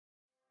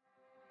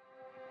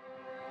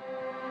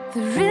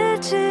The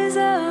riches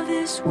of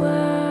this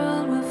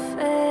world will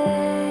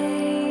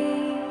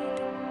fade.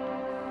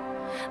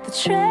 The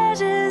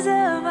treasures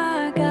of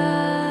our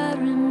God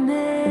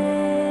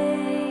remain.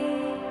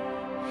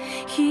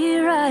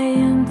 Here I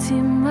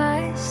empty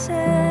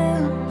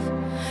myself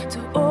to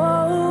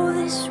owe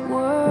this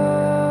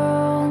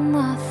world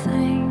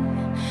nothing,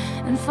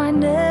 and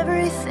find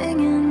everything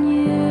in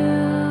you.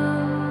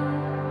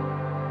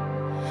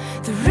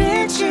 The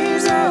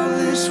riches of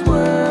this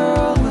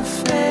world will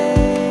fade.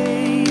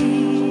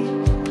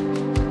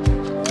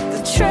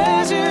 The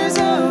treasures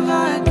of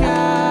our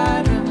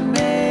God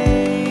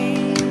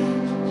remain.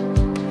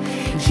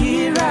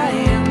 Here I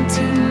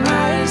empty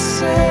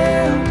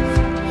myself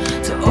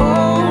to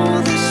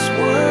owe this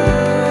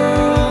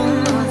world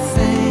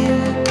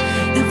nothing,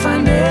 and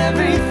find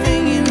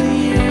everything in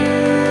you.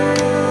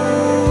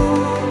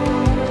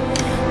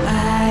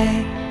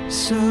 I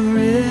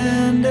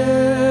surrender.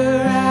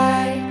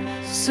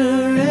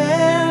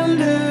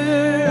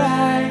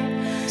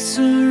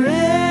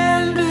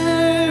 Surrender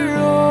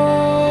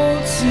all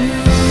to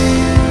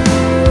you.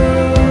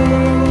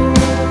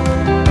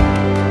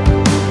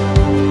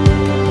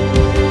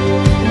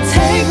 And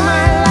take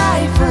my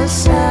life a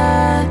sacrifice,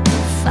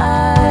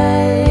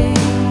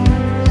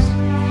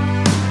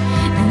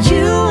 and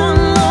you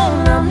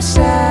alone I'm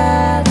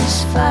satisfied.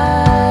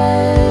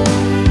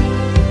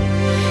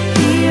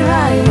 Here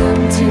I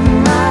empty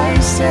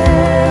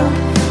myself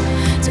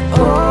to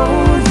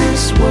owe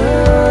this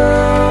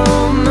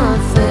world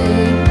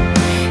nothing,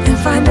 and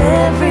find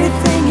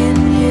everything in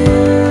you.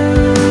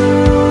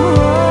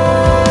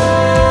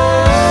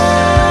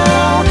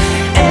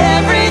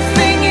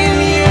 Everything in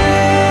you.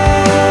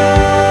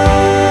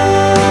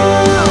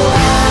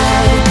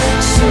 I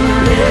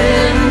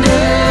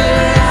surrender,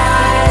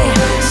 I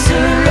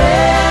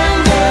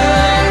surrender,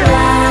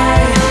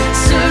 I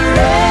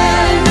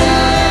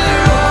surrender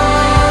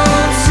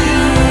all to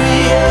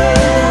you.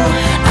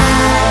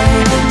 I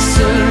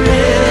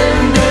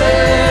surrender,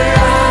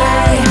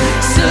 I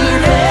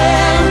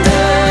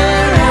surrender,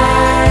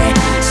 I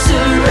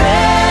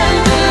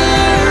surrender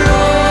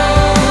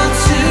all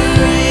to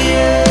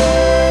you.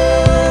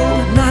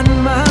 Not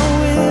my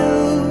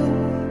will,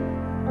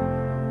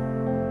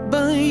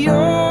 but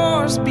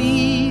yours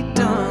be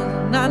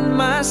done. Not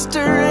my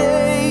strength,